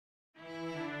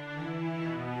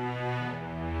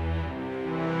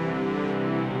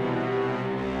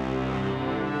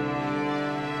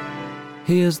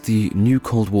Here's the New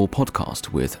Cold War podcast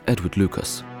with Edward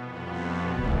Lucas.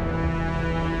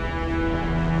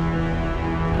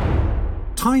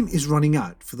 Time is running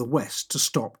out for the West to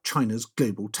stop China's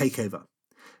global takeover.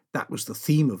 That was the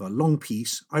theme of a long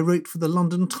piece I wrote for the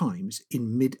London Times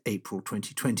in mid-April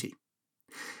 2020.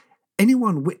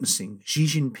 Anyone witnessing Xi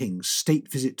Jinping's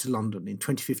state visit to London in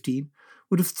 2015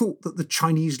 would have thought that the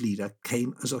Chinese leader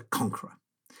came as a conqueror.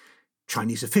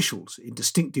 Chinese officials in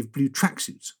distinctive blue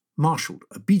tracksuits marshalled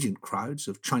obedient crowds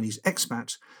of Chinese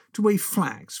expats to wave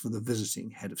flags for the visiting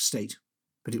head of state.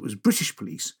 But it was British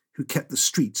police who kept the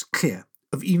streets clear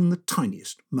of even the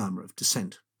tiniest murmur of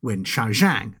dissent. When Xiao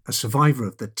Zhang, a survivor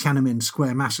of the Tiananmen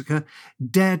Square massacre,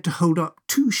 dared to hold up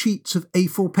 2 sheets of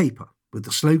A4 paper with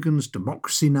the slogans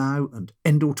 "Democracy Now" and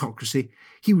 "End Autocracy,"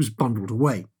 he was bundled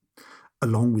away.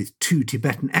 Along with 2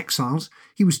 Tibetan exiles,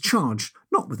 he was charged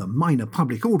not with a minor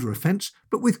public order offence,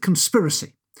 but with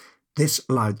conspiracy. This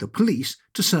allowed the police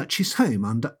to search his home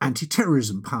under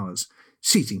anti-terrorism powers,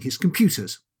 seizing his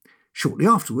computers. Shortly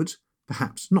afterwards,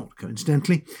 perhaps not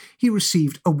coincidentally, he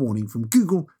received a warning from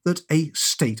Google that a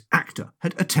state actor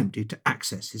had attempted to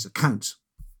access his accounts.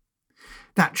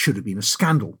 That should have been a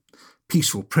scandal.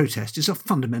 Peaceful protest is a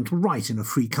fundamental right in a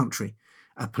free country.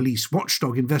 A police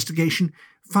watchdog investigation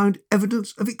found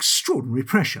evidence of extraordinary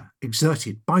pressure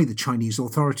exerted by the Chinese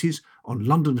authorities on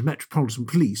London's Metropolitan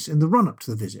Police in the run-up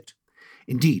to the visit.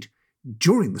 Indeed,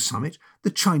 during the summit, the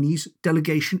Chinese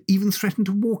delegation even threatened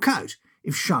to walk out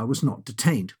if Xiao was not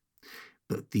detained.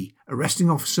 But the arresting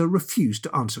officer refused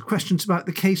to answer questions about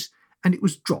the case, and it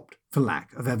was dropped for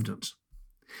lack of evidence.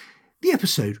 The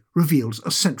episode reveals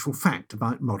a central fact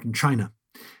about modern China.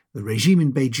 The regime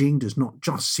in Beijing does not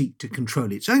just seek to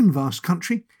control its own vast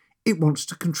country, it wants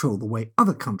to control the way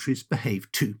other countries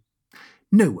behave too.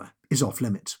 Nowhere is off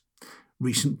limits.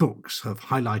 Recent books have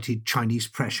highlighted Chinese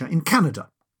pressure in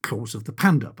Canada, Claws of the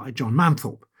Panda by John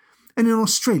Manthorpe, and in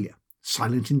Australia,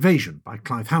 Silent Invasion by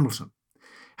Clive Hamilton.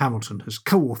 Hamilton has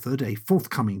co-authored a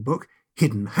forthcoming book,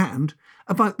 Hidden Hand,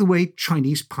 about the way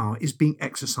Chinese power is being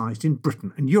exercised in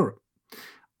Britain and Europe.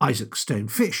 Isaac Stone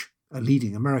Fish, a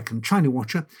leading American China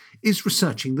watcher, is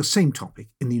researching the same topic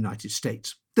in the United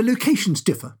States. The locations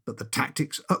differ, but the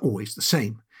tactics are always the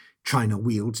same. China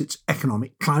wields its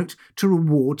economic clout to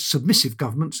reward submissive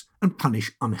governments and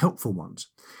punish unhelpful ones.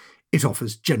 It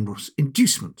offers generous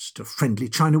inducements to friendly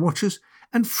China watchers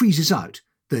and freezes out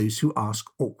those who ask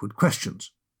awkward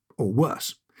questions. Or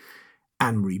worse.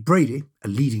 Anne-Marie Brady, a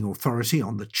leading authority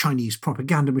on the Chinese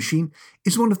propaganda machine,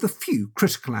 is one of the few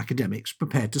critical academics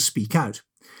prepared to speak out.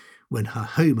 When her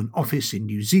home and office in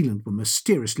New Zealand were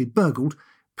mysteriously burgled,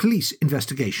 police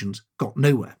investigations got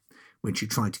nowhere. When she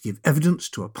tried to give evidence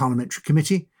to a parliamentary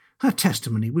committee, her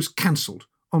testimony was cancelled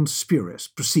on spurious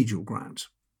procedural grounds.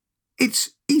 It's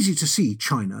easy to see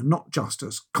China not just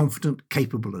as confident,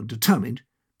 capable and determined,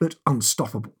 but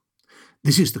unstoppable.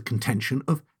 This is the contention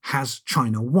of Has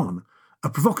China Won?,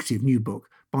 a provocative new book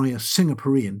by a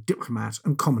Singaporean diplomat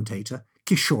and commentator,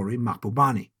 Kishore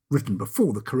Mahbubani. Written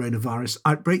before the coronavirus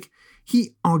outbreak,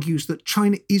 he argues that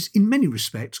China is in many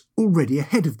respects already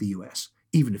ahead of the US,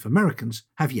 even if Americans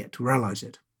have yet to realise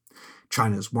it.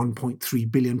 China's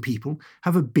 1.3 billion people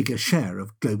have a bigger share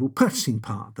of global purchasing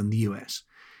power than the US.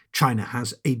 China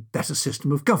has a better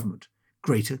system of government,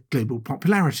 greater global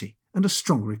popularity, and a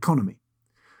stronger economy.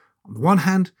 On the one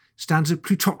hand stands a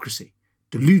plutocracy,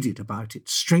 deluded about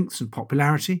its strengths and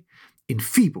popularity,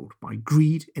 enfeebled by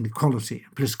greed, inequality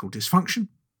and political dysfunction.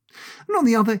 And on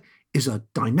the other is a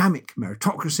dynamic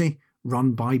meritocracy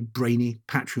run by brainy,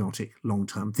 patriotic,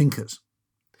 long-term thinkers.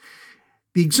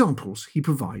 The examples he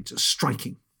provides are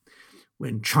striking.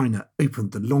 When China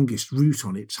opened the longest route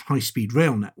on its high-speed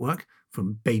rail network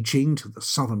from Beijing to the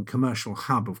southern commercial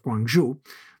hub of Guangzhou,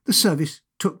 the service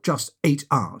took just 8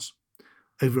 hours.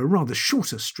 Over a rather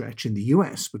shorter stretch in the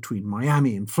US between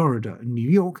Miami and Florida and New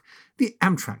York, the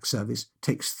Amtrak service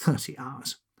takes 30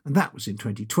 hours, and that was in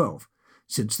 2012.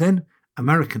 Since then,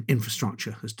 American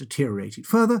infrastructure has deteriorated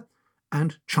further,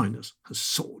 and China's has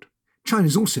soared.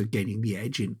 China's also gaining the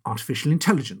edge in artificial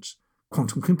intelligence,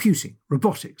 quantum computing,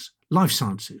 robotics, life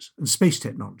sciences, and space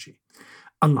technology.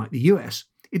 Unlike the US,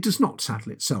 it does not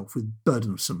saddle itself with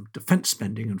burdensome defence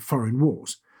spending and foreign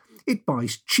wars. It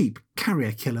buys cheap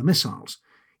carrier-killer missiles,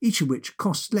 each of which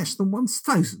costs less than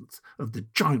 1,000th of the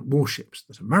giant warships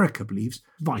that America believes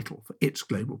vital for its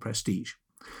global prestige.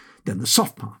 Then the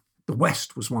soft power. The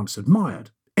West was once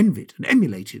admired, envied and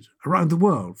emulated around the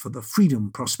world for the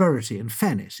freedom, prosperity and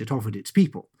fairness it offered its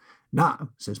people. Now,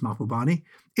 says Mahbubani,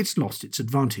 it's lost its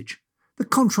advantage. The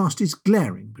contrast is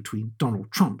glaring between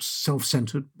Donald Trump's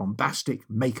self-centred, bombastic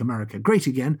Make America Great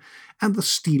Again and the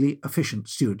steely, efficient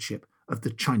stewardship of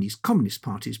the Chinese Communist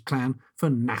Party's plan for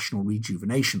national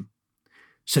rejuvenation.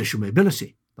 Social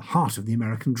mobility, the heart of the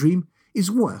American dream, is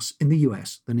worse in the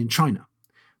US than in China.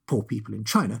 Poor people in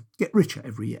China get richer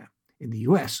every year. In the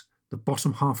US, the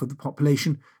bottom half of the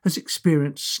population has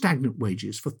experienced stagnant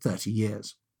wages for 30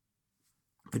 years.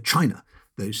 For China,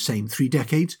 those same 3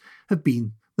 decades have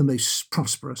been the most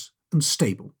prosperous and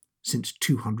stable since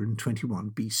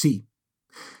 221 BC.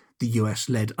 The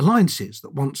US-led alliances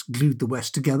that once glued the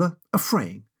West together are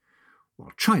fraying,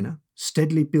 while China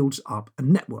steadily builds up a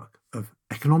network of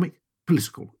economic,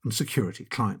 political and security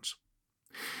clients.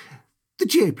 The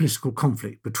geopolitical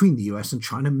conflict between the US and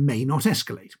China may not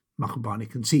escalate, Mahbubani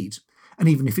concedes, and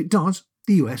even if it does,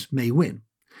 the US may win.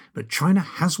 But China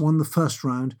has won the first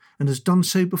round and has done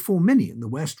so before many in the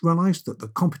West realised that the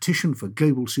competition for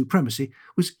global supremacy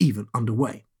was even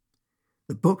underway.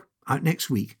 The book, out next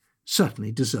week,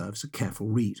 certainly deserves a careful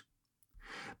read.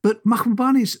 But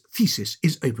Mahbubani's thesis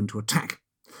is open to attack.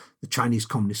 The Chinese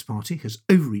Communist Party has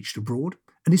overreached abroad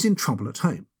and is in trouble at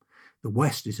home. The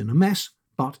West is in a mess,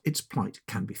 but its plight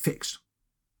can be fixed.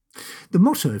 The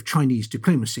motto of Chinese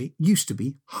diplomacy used to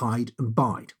be hide and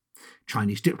bide.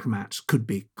 Chinese diplomats could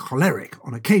be choleric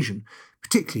on occasion,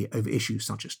 particularly over issues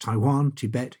such as Taiwan,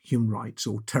 Tibet, human rights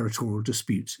or territorial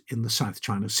disputes in the South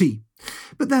China Sea.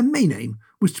 But their main aim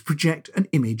was to project an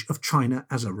image of China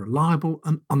as a reliable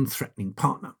and unthreatening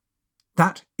partner.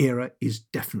 That era is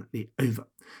definitely over.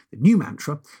 The new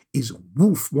mantra is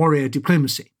wolf warrior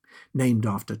diplomacy, named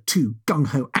after 2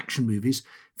 gung-ho action movies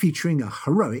featuring a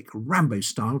heroic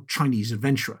Rambo-style Chinese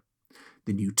adventurer.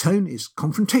 The new tone is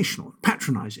confrontational and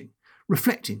patronising,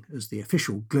 reflecting, as the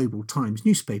official Global Times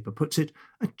newspaper puts it,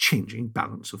 a changing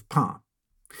balance of power.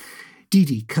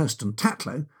 Didi Kirsten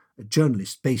Tatlow, a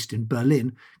journalist based in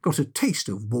Berlin, got a taste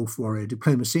of wolf warrior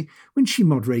diplomacy when she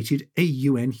moderated a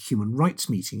UN human rights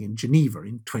meeting in Geneva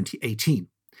in 2018.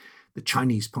 The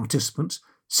Chinese participants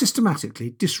systematically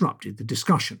disrupted the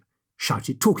discussion,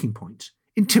 shouted talking points,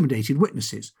 intimidated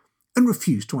witnesses, and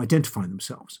refused to identify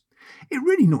themselves. It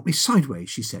really knocked me sideways,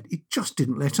 she said. It just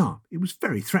didn't let up. It was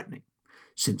very threatening.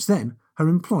 Since then, her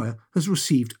employer has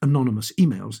received anonymous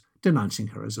emails denouncing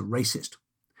her as a racist.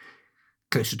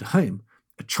 Closer to home,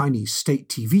 a Chinese state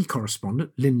TV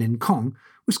correspondent, Lin Kong,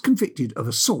 was convicted of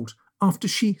assault after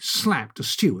she slapped a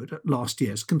steward at last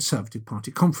year's Conservative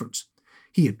Party conference.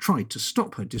 He had tried to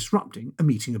stop her disrupting a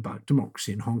meeting about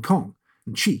democracy in Hong Kong,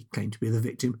 and she claimed to be the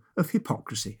victim of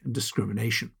hypocrisy and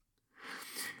discrimination.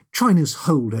 China's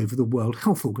hold over the World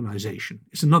Health Organization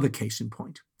is another case in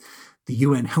point. The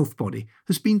UN health body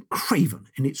has been craven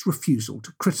in its refusal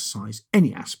to criticize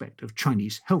any aspect of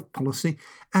Chinese health policy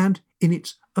and in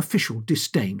its official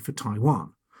disdain for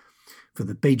Taiwan. For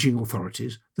the Beijing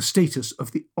authorities, the status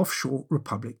of the offshore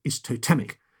republic is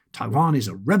totemic. Taiwan is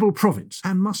a rebel province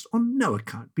and must on no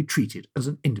account be treated as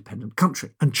an independent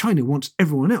country, and China wants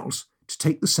everyone else to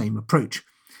take the same approach.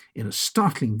 In a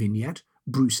startling vignette,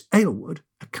 Bruce Aylward,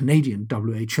 a Canadian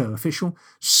WHO official,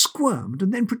 squirmed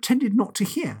and then pretended not to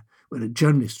hear when a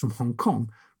journalist from Hong Kong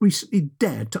recently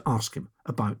dared to ask him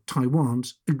about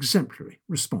Taiwan's exemplary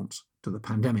response to the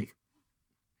pandemic.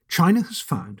 China has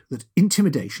found that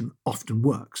intimidation often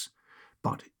works,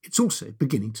 but it's also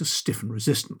beginning to stiffen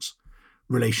resistance.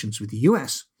 Relations with the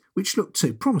US, which looked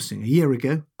so promising a year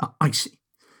ago, are icy.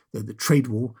 Though the trade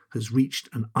war has reached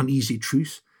an uneasy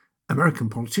truce, American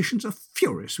politicians are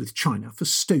furious with China for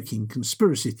stoking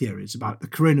conspiracy theories about the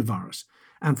coronavirus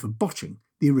and for botching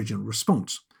the original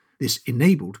response. This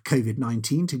enabled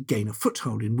COVID-19 to gain a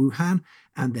foothold in Wuhan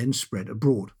and then spread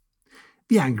abroad.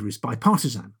 The anger is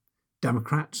bipartisan.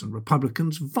 Democrats and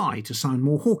Republicans vie to sound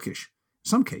more hawkish, in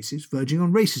some cases verging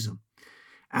on racism.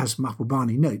 As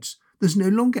Mahbubani notes, there's no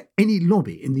longer any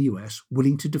lobby in the US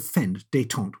willing to defend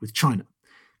détente with China.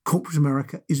 Corporate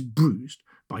America is bruised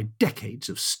by decades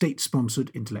of state-sponsored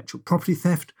intellectual property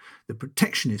theft, the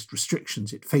protectionist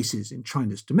restrictions it faces in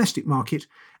China's domestic market,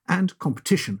 and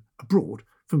competition abroad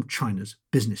from China's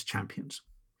business champions.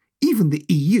 Even the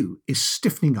EU is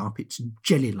stiffening up its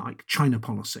jelly-like China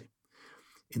policy.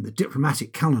 In the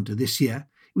diplomatic calendar this year,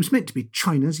 it was meant to be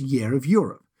China's Year of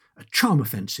Europe, a charm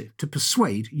offensive to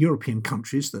persuade European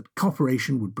countries that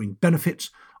cooperation would bring benefits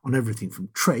on everything from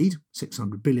trade,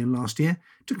 $600 billion last year,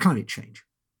 to climate change.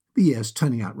 The year's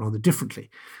turning out rather differently.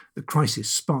 The crisis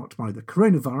sparked by the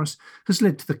coronavirus has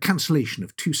led to the cancellation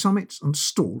of 2 summits and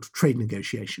stalled trade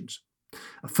negotiations.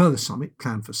 A further summit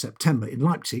planned for September in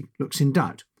Leipzig looks in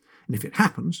doubt, and if it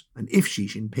happens, and if Xi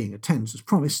Jinping attends as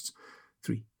promised,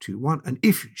 3, 2, 1, and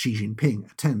if Xi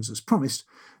Jinping attends as promised,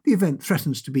 the event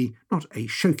threatens to be not a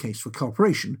showcase for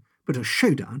cooperation, but a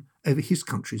showdown over his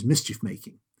country's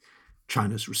mischief-making.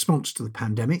 China's response to the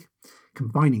pandemic,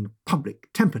 combining public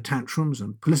temper tantrums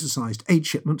and politicised aid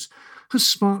shipments, has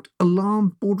sparked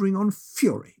alarm bordering on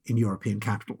fury in European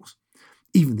capitals.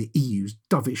 Even the EU's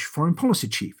dovish foreign policy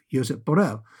chief, Josep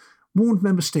Borrell, warned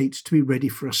member states to be ready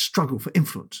for a struggle for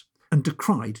influence and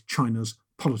decried China's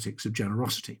politics of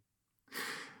generosity.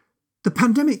 The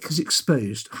pandemic has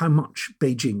exposed how much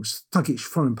Beijing's thuggish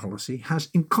foreign policy has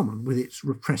in common with its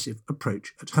repressive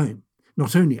approach at home.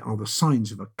 Not only are there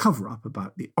signs of a cover-up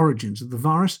about the origins of the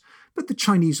virus, but the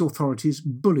Chinese authorities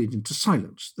bullied into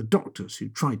silence the doctors who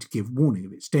tried to give warning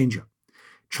of its danger.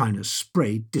 China's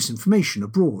sprayed disinformation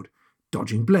abroad,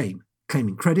 dodging blame,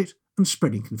 claiming credit, and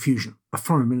spreading confusion. A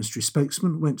foreign ministry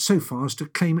spokesman went so far as to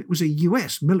claim it was a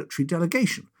US military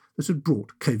delegation that had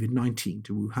brought COVID-19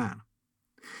 to Wuhan.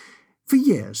 For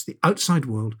years, the outside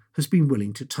world has been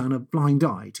willing to turn a blind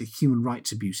eye to human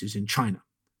rights abuses in China.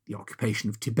 The occupation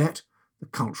of Tibet, the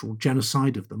cultural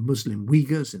genocide of the Muslim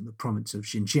Uyghurs in the province of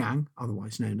Xinjiang,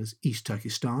 otherwise known as East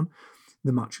Turkestan,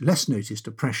 the much less noticed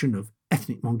oppression of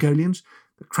ethnic Mongolians,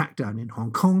 the crackdown in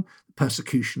Hong Kong, the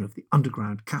persecution of the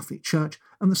underground Catholic Church,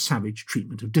 and the savage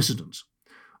treatment of dissidents.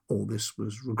 All this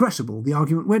was regrettable, the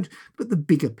argument went, but the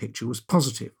bigger picture was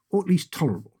positive, or at least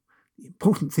tolerable. The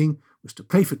important thing was to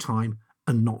play for time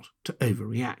and not to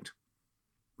overreact.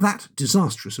 That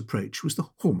disastrous approach was the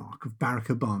hallmark of Barack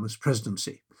Obama's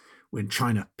presidency. When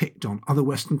China picked on other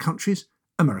Western countries,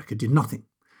 America did nothing.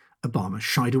 Obama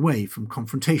shied away from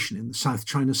confrontation in the South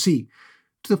China Sea,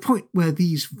 to the point where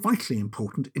these vitally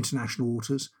important international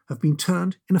waters have been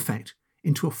turned, in effect,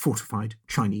 into a fortified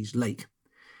Chinese lake.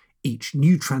 Each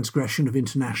new transgression of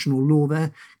international law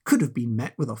there could have been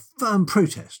met with a firm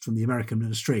protest from the American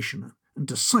administration and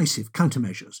decisive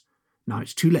countermeasures. Now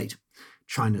it's too late.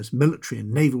 China's military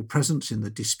and naval presence in the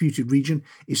disputed region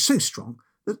is so strong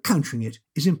that countering it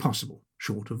is impossible,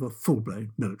 short of a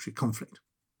full-blown military conflict.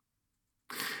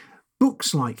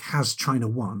 Books like Has China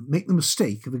Won make the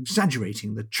mistake of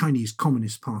exaggerating the Chinese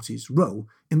Communist Party's role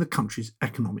in the country's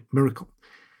economic miracle.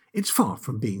 It's far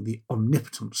from being the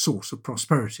omnipotent source of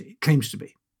prosperity it claims to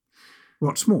be.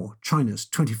 What's more, China's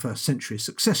 21st century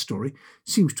success story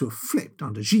seems to have flipped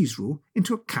under Xi's rule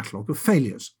into a catalogue of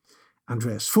failures.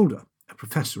 Andreas Fulda, a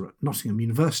professor at Nottingham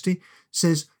University,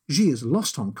 says Xi has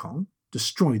lost Hong Kong,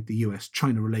 destroyed the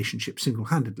US-China relationship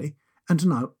single-handedly, and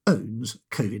now owns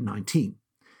COVID-19.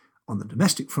 On the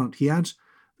domestic front, he adds,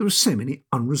 there are so many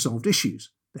unresolved issues.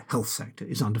 The health sector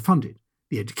is underfunded,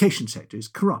 the education sector is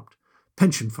corrupt,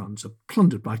 pension funds are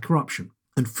plundered by corruption,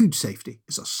 and food safety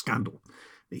is a scandal.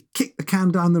 They kick the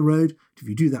can down the road, and if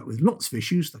you do that with lots of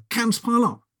issues, the cans pile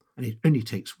up, and it only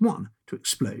takes one to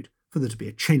explode for there to be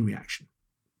a chain reaction.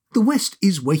 The West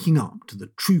is waking up to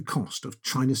the true cost of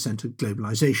China-centred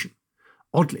globalisation.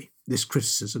 Oddly, this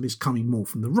criticism is coming more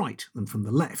from the right than from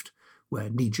the left, where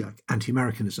knee-jerk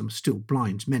anti-Americanism still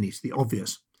blinds many to the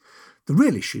obvious. The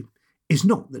real issue is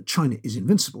not that China is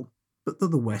invincible, but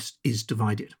that the West is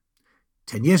divided.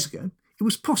 10 years ago, it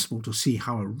was possible to see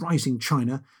how a rising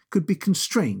China could be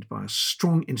constrained by a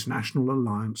strong international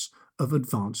alliance of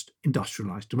advanced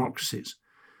industrialised democracies.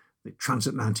 The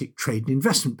Transatlantic Trade and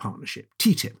Investment Partnership,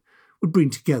 TTIP, would bring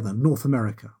together North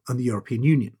America and the European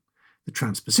Union. The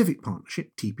Trans-Pacific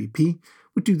Partnership, TPP,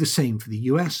 would do the same for the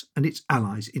US and its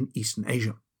allies in Eastern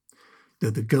Asia.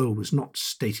 Though the goal was not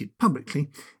stated publicly,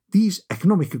 these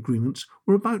economic agreements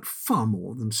were about far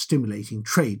more than stimulating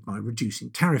trade by reducing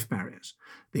tariff barriers.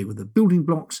 They were the building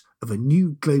blocks of a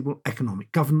new global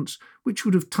economic governance which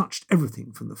would have touched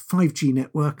everything from the 5G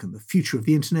network and the future of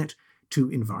the internet to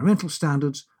environmental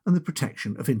standards and the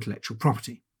protection of intellectual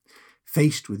property.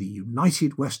 Faced with a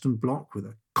united Western bloc with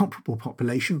a comparable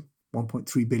population,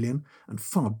 1.3 billion, and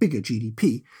far bigger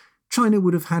GDP, China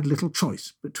would have had little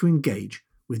choice but to engage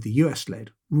with the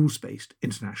US-led, rules-based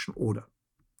international order.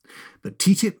 But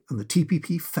TTIP and the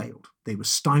TPP failed. They were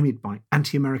stymied by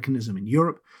anti-Americanism in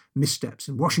Europe, missteps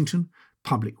in Washington,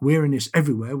 public weariness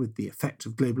everywhere with the effect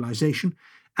of globalization,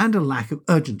 and a lack of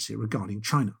urgency regarding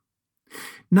China.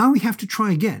 Now we have to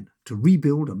try again to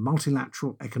rebuild a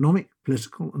multilateral economic,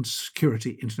 political and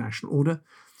security international order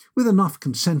with enough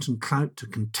consent and clout to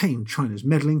contain China's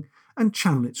meddling and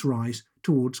channel its rise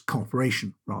towards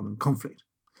cooperation rather than conflict.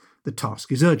 The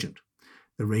task is urgent.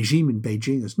 The regime in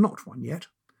Beijing has not won yet,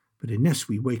 but unless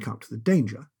we wake up to the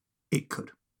danger, it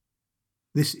could.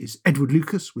 This is Edward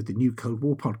Lucas with the New Cold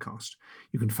War podcast.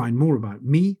 You can find more about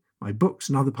me, my books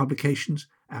and other publications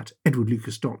at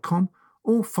edwardlucas.com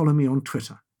or follow me on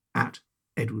Twitter at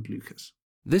Edward Lucas.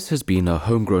 This has been a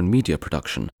homegrown media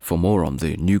production. For more on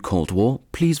the New Cold War,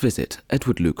 please visit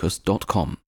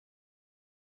edwardlucas.com.